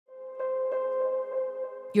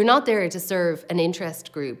You're not there to serve an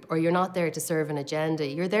interest group, or you're not there to serve an agenda.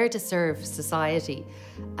 You're there to serve society.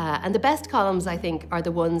 And the best columns, I think, are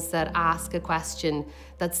the ones that ask a question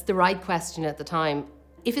that's the right question at the time.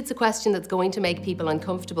 If it's a question that's going to make people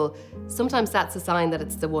uncomfortable, sometimes that's a sign that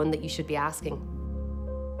it's the one that you should be asking.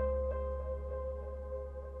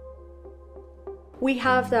 We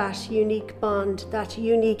have that unique bond, that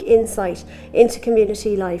unique insight into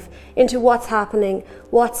community life, into what's happening,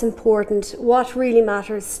 what's important, what really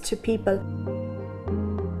matters to people.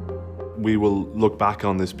 We will look back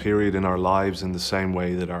on this period in our lives in the same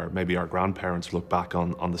way that maybe our grandparents look back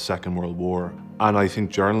on the Second World War. And I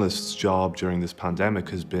think journalists' job during this pandemic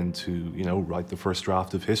has been to, write the first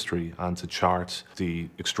draft of history and to chart the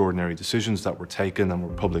extraordinary decisions that were taken and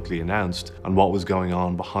were publicly announced and what was going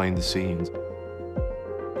on behind the scenes.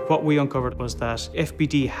 What we uncovered was that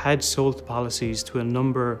FBD had sold the policies to a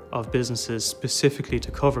number of businesses specifically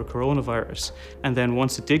to cover coronavirus. And then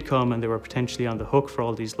once it did come and they were potentially on the hook for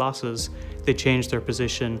all these losses, they changed their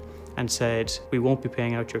position and said, we won't be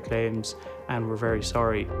paying out your claims and we're very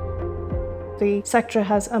sorry. The sector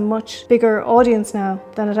has a much bigger audience now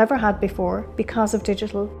than it ever had before because of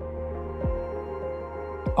digital.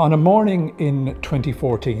 On a morning in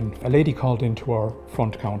 2014, a lady called into our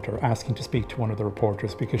front counter asking to speak to one of the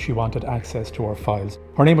reporters because she wanted access to our files.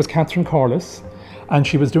 Her name was Catherine Corliss, and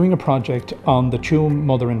she was doing a project on the Tuam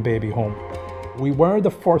Mother and Baby Home. We were the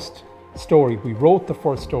first story, we wrote the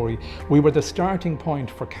first story, we were the starting point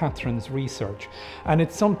for Catherine's research, and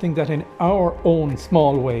it's something that in our own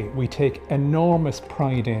small way we take enormous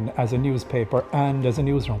pride in as a newspaper and as a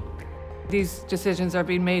newsroom. These decisions are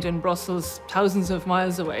being made in Brussels, thousands of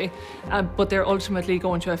miles away, but they're ultimately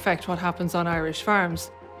going to affect what happens on Irish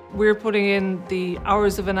farms. We're putting in the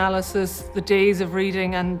hours of analysis, the days of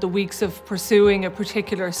reading and the weeks of pursuing a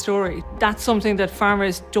particular story. That's something that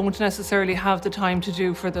farmers don't necessarily have the time to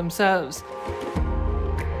do for themselves.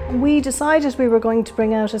 We decided we were going to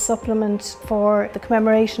bring out a supplement for the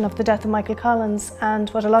commemoration of the death of Michael Collins, and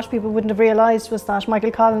what a lot of people wouldn't have realised was that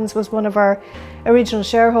Michael Collins was one of our original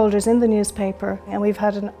shareholders in the newspaper, and we've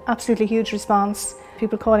had an absolutely huge response.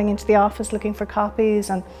 People calling into the office looking for copies,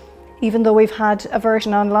 and even though we've had a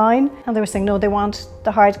version online, and they were saying no, they want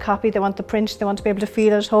the hard copy, they want the print, they want to be able to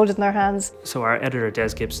feel it, hold it in their hands. So our editor Des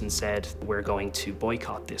Gibson said, we're going to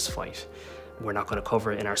boycott this fight. We're not going to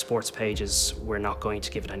cover it in our sports pages, we're not going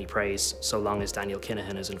to give it any praise so long as Daniel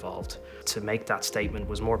Kinahan is involved. To make that statement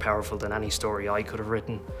was more powerful than any story I could have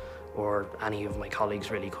written or any of my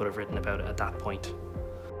colleagues really could have written about it at that point.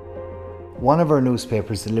 One of our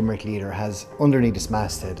newspapers, the Limerick Leader, has underneath its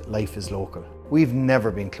masthead, "Life is local." We've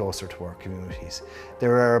never been closer to our communities.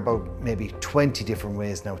 There are about maybe 20 different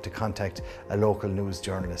ways now to contact a local news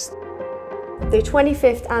journalist. The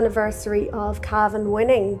 25th anniversary of Cavan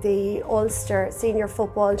winning the Ulster Senior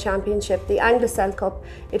Football Championship, the Anglo-Celt Cup,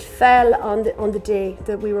 it fell on the day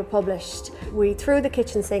that we were published. We threw the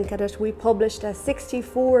kitchen sink at it. We published a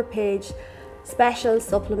 64-page special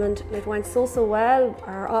supplement. It went so well.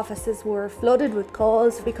 Our offices were flooded with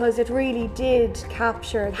calls because it really did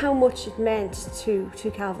capture how much it meant to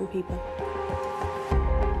Cavan people.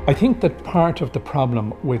 I think that part of the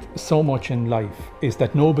problem with so much in life is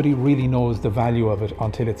that nobody really knows the value of it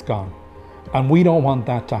until it's gone. And we don't want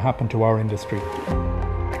that to happen to our industry.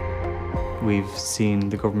 We've seen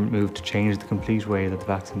the government move to change the complete way that the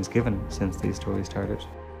vaccine is given since these stories started.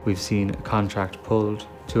 We've seen a contract pulled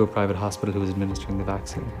to a private hospital who was administering the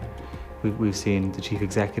vaccine. We've seen the chief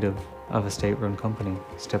executive of a state-run company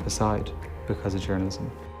step aside because of journalism.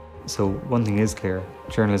 So one thing is clear,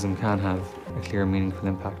 journalism can have a clear, meaningful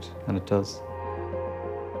impact, and it does.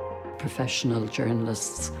 Professional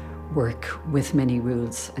journalists work with many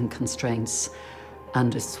rules and constraints,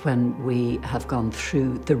 and it's when we have gone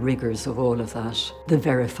through the rigours of all of that, the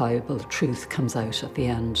verifiable truth comes out at the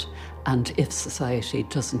end. And if society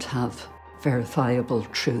doesn't have verifiable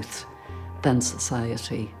truth, then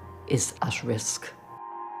society is at risk.